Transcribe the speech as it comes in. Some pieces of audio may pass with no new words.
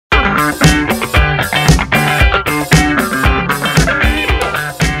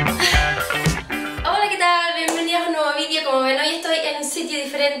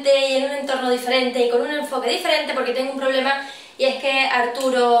enfoque diferente porque tengo un problema, y es que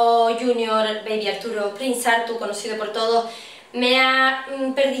Arturo Junior, Baby Arturo, Prince Artu, conocido por todos, me ha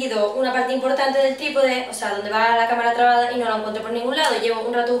perdido una parte importante del trípode, o sea, donde va la cámara trabada, y no lo encuentro por ningún lado. Llevo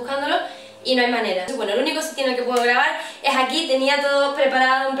un rato buscándolo y no hay manera. Bueno, el único sitio en el que puedo grabar es aquí. Tenía todo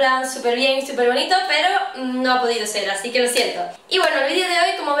preparado, en plan súper bien y súper bonito, pero no ha podido ser, así que lo siento. Y bueno, el vídeo de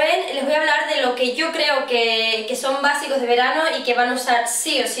hoy, como ven, les voy a hablar de lo que yo creo que son básicos de verano y que van a usar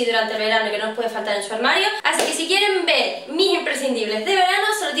sí o sí durante el verano y que no les puede faltar en su armario. Así que si quieren ver mis imprescindibles de verano,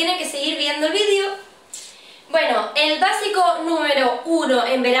 solo tienen que seguir viendo el vídeo. Bueno, el básico número 1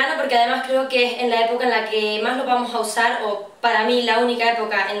 en verano, porque además creo que es en la época en la que más lo vamos a usar, o para mí la única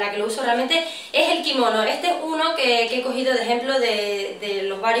época en la que lo uso realmente, es el kimono. Este es uno que he cogido de ejemplo de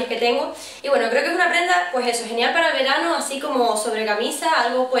los varios que tengo. Y bueno, creo que es una prenda, pues eso, genial para el verano, así como sobre camisa,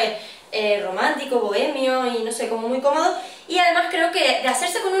 algo pues romántico, bohemio y no sé, como muy cómodo. Y además creo que de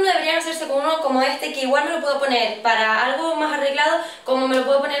hacerse con uno deberían hacerse con uno como este, que igual me lo puedo poner para algo más arreglado, como me lo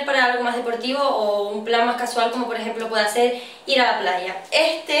puedo poner para algo más deportivo o un plan más casual, como por ejemplo puede ser ir a la playa.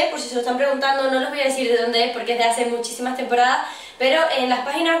 Este, por si se lo están preguntando, no les voy a decir de dónde es porque es de hace muchísimas temporadas, pero en las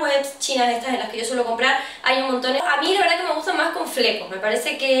páginas web chinas estas en las que yo suelo comprar hay un montón. A mí la verdad que me gusta más con flecos, me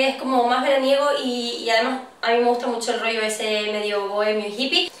parece que es como más veraniego y además a mí me gusta mucho el rollo ese medio bohemio y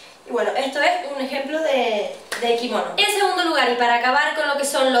hippie. Y bueno, esto es un ejemplo de kimono. En segundo lugar, y para acabar con lo que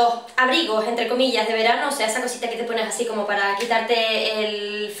son los abrigos, entre comillas, de verano, o sea, esa cosita que te pones así como para quitarte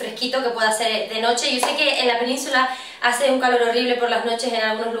el fresquito que pueda hacer de noche. Yo sé que en la península hace un calor horrible por las noches en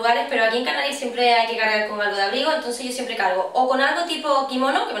algunos lugares, pero aquí en Canarias siempre hay que cargar con algo de abrigo, entonces yo siempre cargo o con algo tipo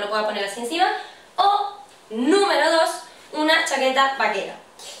kimono, que me lo pueda poner así encima, o, número 2, una chaqueta vaquera.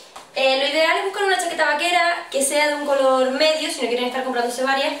 Lo ideal es buscar una chaqueta vaquera que sea de un color medio, si no quieren estar comprándose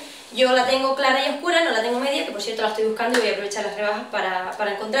varias. Yo la tengo clara y oscura, no la tengo media, que por cierto la estoy buscando y voy a aprovechar las rebajas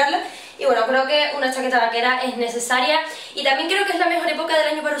para encontrarla. Y bueno, creo que una chaqueta vaquera es necesaria y también creo que es la mejor época del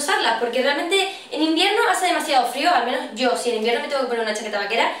año para usarla, porque realmente en invierno hace demasiado frío, al menos yo, si en invierno me tengo que poner una chaqueta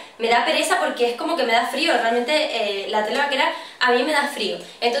vaquera, me da pereza porque es como que me da frío, realmente la tela vaquera a mí me da frío.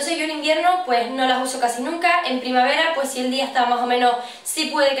 Entonces yo en invierno pues no las uso casi nunca, en primavera pues si el día está más o menos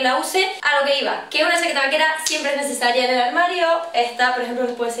sí puede que la use. A lo que iba, que una chaqueta vaquera siempre es necesaria en el armario. Esta por ejemplo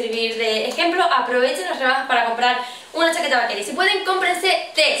les puede servir de ejemplo. Aprovechen las rebajas para comprar una chaqueta vaquera y si pueden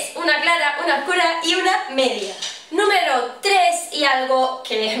cómprense 3, una clara, una oscura y una media. Número 3 y algo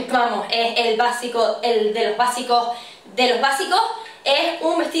que vamos, es el básico, el de los básicos de los básicos, es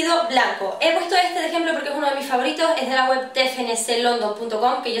un vestido blanco. He puesto este de ejemplo porque es uno de mis favoritos, es de la web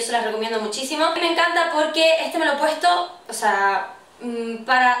tfnslondon.com, que yo se las recomiendo muchísimo. Me encanta porque este me lo he puesto, o sea,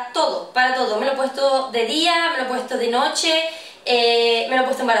 para todo, me lo he puesto de día, me lo he puesto de noche, me lo he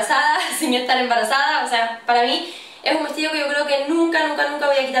puesto embarazada, sin estar embarazada, o sea, para mí es un vestido que yo creo que nunca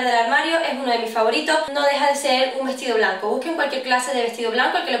voy a quitar del armario, es uno de mis favoritos. No deja de ser un vestido blanco. Busquen cualquier clase de vestido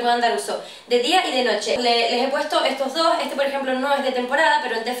blanco al que le puedan dar uso, de día y de noche. Les he puesto estos dos, este por ejemplo no es de temporada,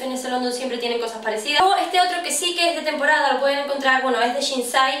 pero en TFNS London siempre tienen cosas parecidas. O este otro que sí que es de temporada, lo pueden encontrar, bueno, es de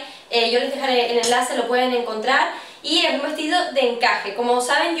Shinsai, yo les dejaré el enlace, lo pueden encontrar. Y es un vestido de encaje. Como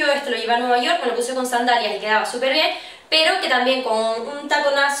saben, yo esto lo llevé a Nueva York, me lo puse con sandalias y quedaba súper bien, pero que también con un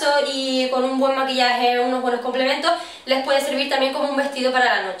taconazo y con un buen maquillaje, unos buenos complementos, les puede servir también como un vestido para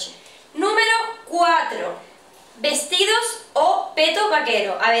la noche. Número 4. Vestidos o peto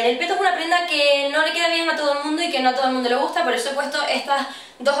vaquero. A ver, el peto es una prenda que no le queda bien a todo el mundo y que no a todo el mundo le gusta, por eso he puesto estas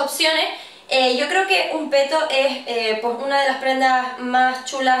dos opciones. Yo creo que un peto es pues una de las prendas más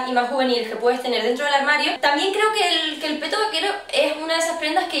chulas y más juveniles que puedes tener dentro del armario. También creo que el peto vaquero es una de esas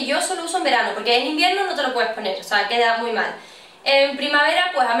prendas que yo solo uso en verano, porque en invierno no te lo puedes poner, o sea, queda muy mal. En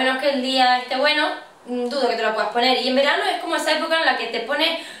primavera, pues a menos que el día esté bueno, dudo que te lo puedas poner. Y en verano es como esa época en la que te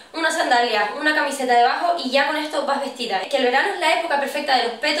pones unas sandalias, una camiseta debajo y ya con esto vas vestida. Que el verano es la época perfecta de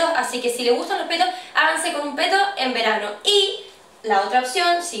los petos, así que si les gustan los petos, háganse con un peto en verano. Y la otra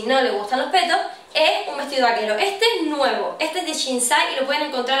opción, si no le gustan los petos, es un vestido vaquero. Este es nuevo, este es de Shinsai y lo pueden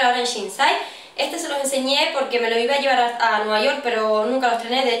encontrar ahora en Shinsai. Este se los enseñé porque me lo iba a llevar a Nueva York, pero nunca lo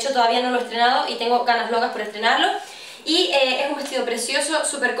estrené, de hecho todavía no lo he estrenado y tengo ganas locas por estrenarlo. Y es un vestido precioso,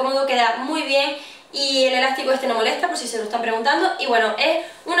 súper cómodo, queda muy bien y el elástico este no molesta, por si se lo están preguntando. Y bueno, es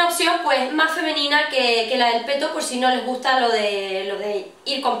una opción pues más femenina que la del peto, por si no les gusta lo de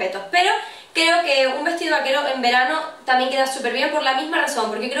ir con petos. Pero creo que un vestido vaquero en verano también queda súper bien por la misma razón,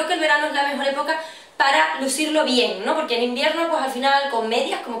 porque creo que el verano es la mejor época para lucirlo bien, ¿no? Porque en invierno pues al final con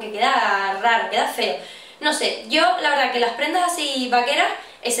medias como que queda raro, queda feo. No sé, yo la verdad que las prendas así vaqueras,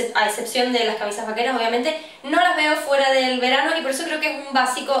 a excepción de las camisas vaqueras obviamente, no las veo fuera del verano y por eso creo que es un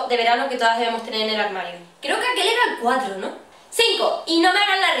básico de verano que todas debemos tener en el armario. Creo que aquel era el 4, ¿no? 5, y no me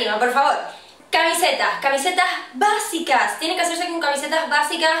hagan la rima, por favor. Camisetas básicas. Tienen que hacerse con camisetas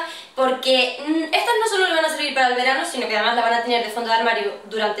básicas porque estas no solo le van a servir para el verano, sino que además la van a tener de fondo de armario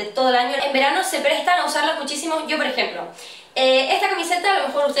durante todo el año. En verano se prestan a usarlas muchísimo. Yo, por ejemplo, esta camiseta a lo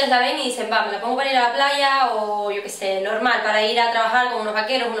mejor ustedes la ven y dicen, va, me la pongo para ir a la playa o yo que sé, normal, para ir a trabajar con unos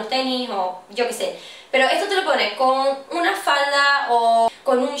vaqueros, unos tenis o yo que sé. Pero esto te lo pones con una falda o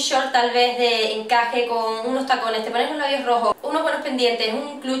con un short tal vez de encaje, con unos tacones, te pones los labios rojos, unos buenos pendientes,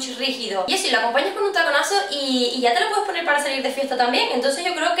 un clutch rígido y eso, lo acompañas con un taconazo y ya te lo puedes poner para salir de fiesta también. Entonces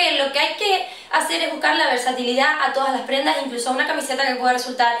yo creo que lo que hay que hacer es buscar la versatilidad a todas las prendas, incluso a una camiseta que pueda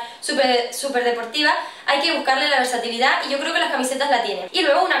resultar súper deportiva, hay que buscarle la versatilidad y yo creo que las camisetas la tienen. Y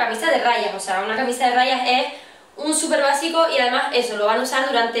luego una camisa de rayas, o sea, una camisa de rayas es un súper básico y además eso, lo van a usar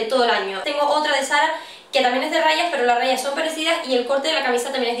durante todo el año. Tengo otra de Zara que también es de rayas, pero las rayas son parecidas y el corte de la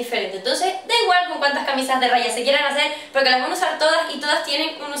camisa también es diferente. Entonces, da igual con cuántas camisas de rayas se quieran hacer, porque las van a usar todas y todas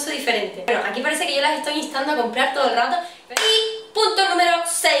tienen un uso diferente. Bueno, aquí parece que yo las estoy instando a comprar todo el rato. Y punto número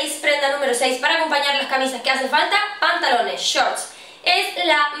 6, prenda número 6, para acompañar las camisas que hace falta, pantalones, shorts. Es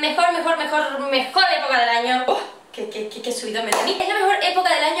la mejor época del año. Qué subido me da a mí. Es la mejor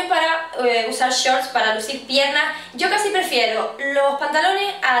época del año para usar shorts, para lucir piernas. Yo casi prefiero los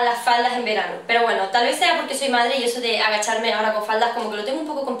pantalones a las faldas en verano. Pero bueno, tal vez sea porque soy madre y eso de agacharme ahora con faldas como que lo tengo un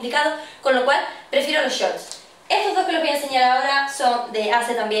poco complicado, con lo cual prefiero los shorts. Estos dos que les voy a enseñar ahora son de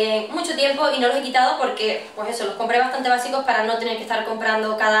hace también mucho tiempo y no los he quitado porque, pues eso, los compré bastante básicos para no tener que estar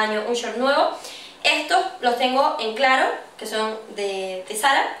comprando cada año un short nuevo. Estos los tengo en claro, que son de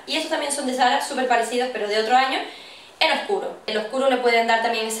Zara, y estos también son de Zara, súper parecidos, pero de otro año, en oscuro. El oscuro le pueden dar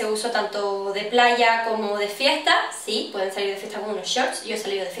también ese uso tanto de playa como de fiesta, sí, pueden salir de fiesta con unos shorts, yo he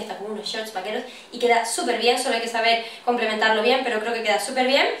salido de fiesta con unos shorts vaqueros y queda súper bien, solo hay que saber complementarlo bien, pero creo que queda súper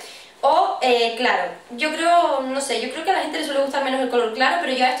bien. O claro, yo creo, no sé, yo creo que a la gente le suele gustar menos el color claro,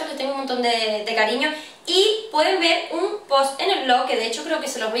 pero yo a estos les tengo un montón de cariño. Y pueden ver un post en el blog, que de hecho creo que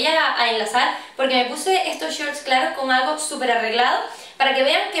se los voy a enlazar, porque me puse estos shorts claros con algo súper arreglado, para que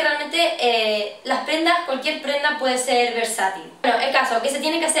vean que realmente las prendas, cualquier prenda puede ser versátil. Bueno, el caso que se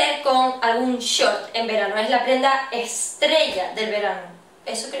tiene que hacer con algún short en verano, es la prenda estrella del verano.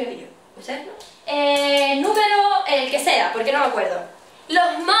 Eso creo yo, ¿ustedes no? Número el que sea, porque no me acuerdo.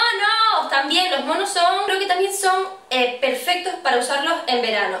 Los monos, también, los monos son, creo que también son perfectos para usarlos en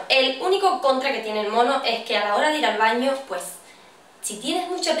verano. El único contra que tiene el mono es que a la hora de ir al baño, pues, si tienes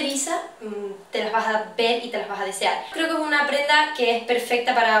mucha prisa, te las vas a ver y te las vas a desear. Creo que es una prenda que es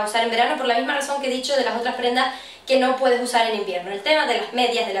perfecta para usar en verano por la misma razón que he dicho de las otras prendas que no puedes usar en invierno. El tema de las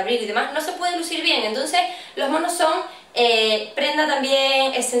medias, del abrigo y demás no se puede lucir bien, entonces los monos son prenda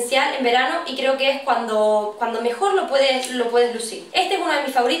también esencial en verano y creo que es cuando mejor lo puedes lucir. Este es uno de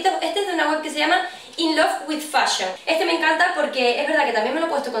mis favoritos, este es de una web que se llama In Love with Fashion. Este me encanta porque es verdad que también me lo he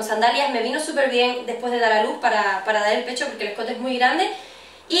puesto con sandalias, me vino súper bien después de dar a luz para dar el pecho porque el escote es muy grande.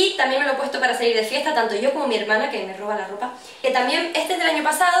 Y también me lo he puesto para salir de fiesta, tanto yo como mi hermana, que me roba la ropa. Que también, este es del año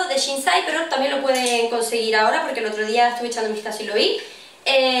pasado, de Shinsai, pero también lo pueden conseguir ahora porque el otro día estuve echando un vistazo y lo vi.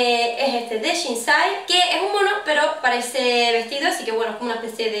 Es este de Shinsai, que es un mono, pero parece vestido, así que bueno, es como una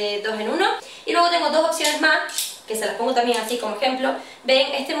especie de 2 en 1. Y luego tengo dos opciones más, que se las pongo también así como ejemplo.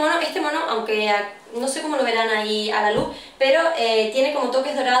 Ven, este mono, aunque no sé cómo lo verán ahí a la luz, pero tiene como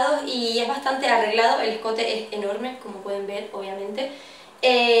toques dorados y es bastante arreglado. El escote es enorme, como pueden ver, obviamente.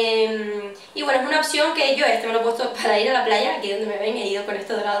 Y bueno, es una opción que yo me lo he puesto para ir a la playa, aquí donde me ven he ido con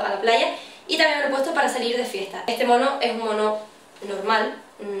esto dorado a la playa, y también me lo he puesto para salir de fiesta. Este mono es un mono normal,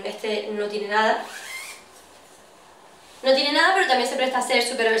 este no tiene nada, pero también se presta a ser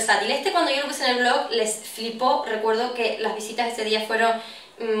súper versátil. Este, cuando yo lo puse en el blog, les flipó. Recuerdo que las visitas ese día fueron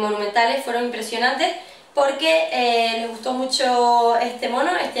monumentales, fueron impresionantes, porque les gustó mucho este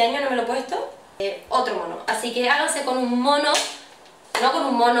mono. Este año no me lo he puesto, otro mono, así que háganse con un mono. No con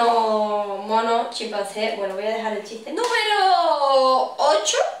un mono chimpancé. Bueno, voy a dejar el chiste. Número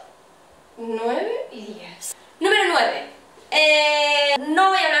 8, 9 y 10. Número 9. No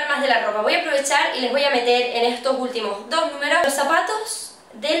voy a hablar más de la ropa, voy a aprovechar y les voy a meter en estos últimos dos números los zapatos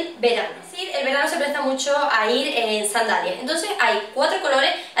del verano. Es decir, el verano se presta mucho a ir en sandalias. Entonces hay 4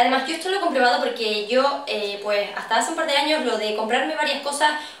 colores. Además, yo esto lo he comprobado porque yo, pues hasta hace un par de años, lo de comprarme varias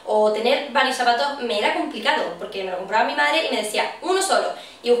cosas o tener varios zapatos me era complicado, porque me lo compraba mi madre y me decía uno solo,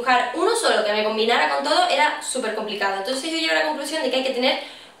 y buscar uno solo que me combinara con todo era súper complicado. Entonces yo llego a la conclusión de que hay que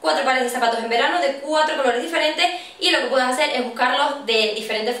tener 4 pares de zapatos en verano de 4 colores diferentes, y lo que puedes hacer es buscarlos de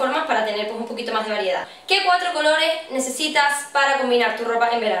diferentes formas para tener pues un poquito más de variedad. ¿Qué 4 colores necesitas para combinar tu ropa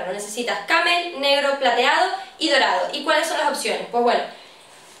en verano? Necesitas camel, negro, plateado y dorado. ¿Y cuáles son las opciones? Pues bueno,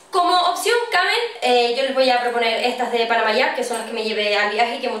 Como opción camel, yo les voy a proponer estas de Panamá Jack, que son las que me llevé al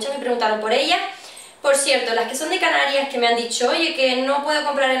viaje y que muchos me preguntaron por ellas. Por cierto, las que son de Canarias, que me han dicho, oye, que no puedo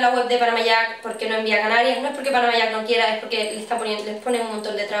comprar en la web de Panamá Jack porque no envía a Canarias, no es porque Panamá Jack no quiera, es porque les ponen un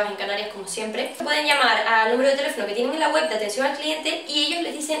montón de trabas en Canarias, como siempre. Pueden llamar al número de teléfono que tienen en la web de atención al cliente y ellos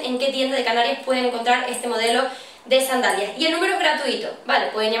les dicen en qué tienda de Canarias pueden encontrar este modelo de sandalias. Y el número es gratuito, ¿vale?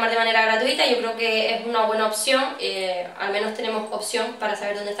 Pueden llamar de manera gratuita, yo creo que es una buena opción, al menos tenemos opción para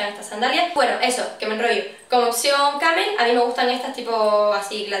saber dónde están estas sandalias. Bueno, eso, que me enrollo. Como opción camel, a mí me gustan estas tipo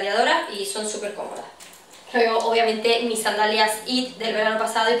así gladiadoras y son súper cómodas. Luego, obviamente, mis sandalias IT del verano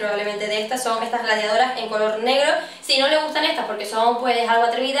pasado y probablemente de estas son estas gladiadoras en color negro. Si no les gustan estas porque son pues algo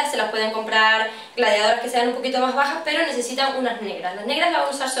atrevidas, se las pueden comprar gladiadoras que sean un poquito más bajas, pero necesitan unas negras. Las negras las van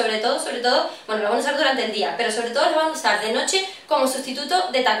a usar sobre todo, bueno, las van a usar durante el día, pero sobre todo las van a usar de noche como sustituto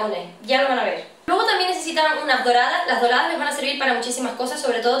de tacones. Ya lo van a ver. Luego también necesitan unas doradas. Las doradas les van a servir para muchísimas cosas,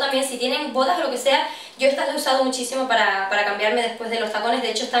 sobre todo también si tienen bodas o lo que sea. Yo estas las he usado muchísimo para cambiarme después de los tacones,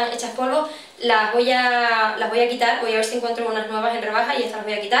 de hecho están hechas polvo. Las voy a quitar, voy a ver si encuentro unas nuevas en rebaja y estas las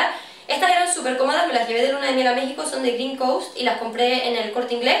voy a quitar. Estas eran súper cómodas, me las llevé de luna de miel a México, son de Green Coast y las compré en el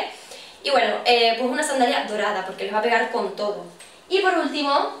Corte Inglés. Y bueno, pues una sandalia dorada porque les va a pegar con todo. Y por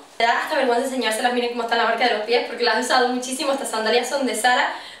último, me da hasta vergüenza enseñárselas, miren cómo está la marca de los pies porque las he usado muchísimo. Estas sandalias son de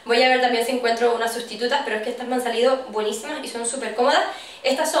Zara. Voy a ver también si encuentro unas sustitutas, pero es que estas me han salido buenísimas y son súper cómodas.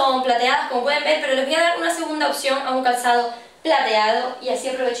 Estas son plateadas, como pueden ver, pero les voy a dar una segunda opción a un calzado plateado y así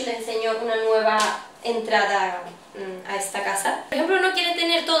aprovecho y les enseño una nueva entrada a esta casa. Por ejemplo, no quieren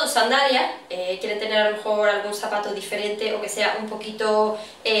tener todo sandalias, quieren tener a lo mejor algún zapato diferente o que sea un poquito,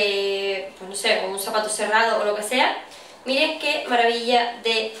 pues no sé, un zapato cerrado o lo que sea. Miren qué maravilla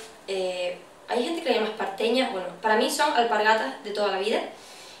de... hay gente que le llama esparteñas, bueno, para mí son alpargatas de toda la vida.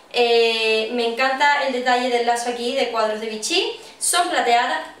 Me encanta el detalle del lazo aquí de cuadros de Vichy. Son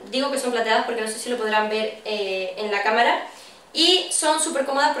plateadas, digo que son plateadas porque no sé si lo podrán ver en la cámara. Y son súper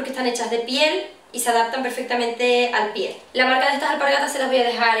cómodas porque están hechas de piel y se adaptan perfectamente al pie. La marca de estas alpargatas se las voy a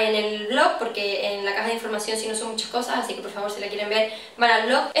dejar en el blog porque en la caja de información si no son muchas cosas, así que por favor si la quieren ver van al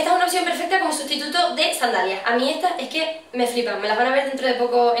blog. Esta es una opción perfecta como sustituto de sandalias. A mí estas es que me flipan, me las van a ver dentro de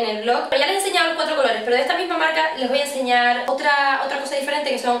poco en el blog. Ya les he enseñado los 4 colores, pero de esta misma marca les voy a enseñar otra cosa diferente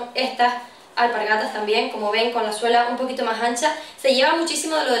que son estas alpargatas también, como ven, con la suela un poquito más ancha. Se lleva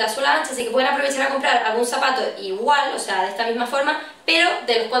muchísimo de lo de la suela ancha, así que pueden aprovechar a comprar algún zapato igual, o sea, de esta misma forma, pero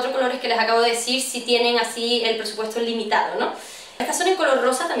de los 4 colores que les acabo de decir, si tienen así el presupuesto limitado, ¿no? Estas son en color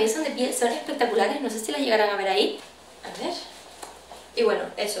rosa, también son de piel, son espectaculares, no sé si las llegarán a ver ahí. A ver. Y bueno,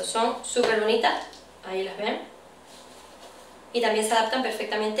 eso, son súper bonitas, ahí las ven. Y también se adaptan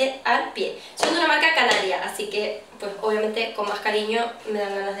perfectamente al pie. Son de una marca canaria, así que pues obviamente con más cariño me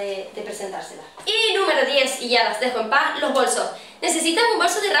dan ganas de presentárselas. Y número 10, y ya las dejo en paz, los bolsos. Necesitan un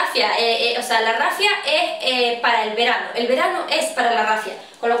bolso de rafia, o sea, la rafia es para el verano es para la rafia,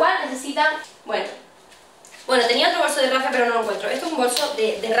 con lo cual necesitan, bueno, tenía otro bolso de rafia pero no lo encuentro. Esto es un bolso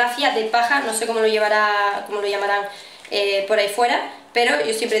de rafia, de paja, no sé cómo lo llamarán por ahí fuera, pero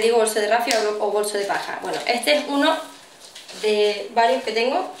yo siempre digo bolso de rafia o bolso de paja. Bueno, este es uno de varios que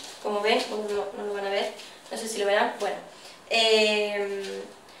tengo, como ven, no lo van a ver, no sé si lo verán, bueno,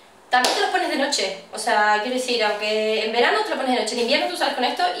 también te los pones de noche, o sea, quiero decir, aunque en verano te lo pones de noche, en invierno tú sales con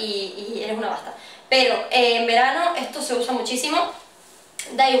esto y eres una basta, pero en verano esto se usa muchísimo,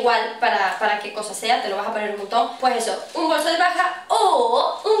 da igual para qué cosa sea, te lo vas a poner un montón. Pues eso, un bolso de paja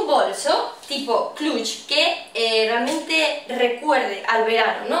o un bolso tipo clutch que realmente recuerde al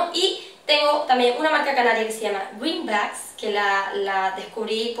verano, ¿no? Y tengo también una marca canaria que se llama Greenbacks, que la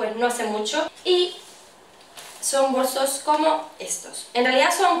descubrí pues no hace mucho, y son bolsos como estos. En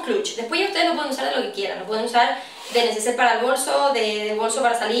realidad son clutch, después ya ustedes lo pueden usar de lo que quieran, lo pueden usar de neceser para el bolso, de bolso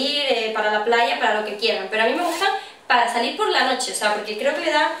para salir, para la playa, para lo que quieran, pero a mí me gustan para salir por la noche, o sea, porque creo que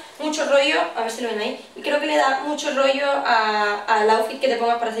le da mucho rollo, a ver si lo ven ahí, creo que le da mucho rollo al outfit que te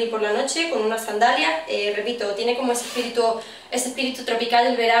pongas para salir por la noche, con unas sandalias, repito, tiene como ese espíritu tropical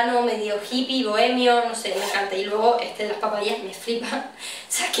del verano, medio hippie, bohemio, no sé, me encanta. Y luego este de las papayas me flipa,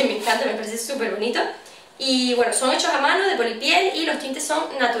 o sea, que me encanta, me parece súper bonito. Y bueno, son hechos a mano, de polipiel, y los tintes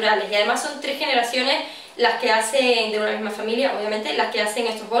son naturales, y además son 3 generaciones las que hacen, de una misma familia, obviamente, las que hacen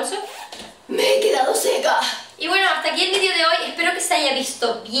estos bolsos. ¡Me he quedado seca! Y bueno, hasta aquí el vídeo de hoy, espero que se haya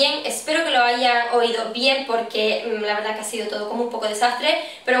visto bien, espero que lo hayan oído bien porque la verdad que ha sido todo como un poco desastre,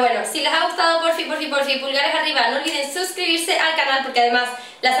 pero bueno, si les ha gustado, porfi, pulgares arriba, no olviden suscribirse al canal porque además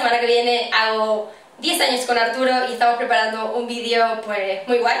la semana que viene hago 10 años con Arturo y estamos preparando un vídeo pues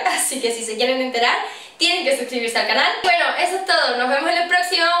muy guay, así que si se quieren enterar tienen que suscribirse al canal. Bueno, eso es todo, nos vemos en el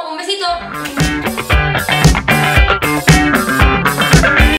próximo, un besito.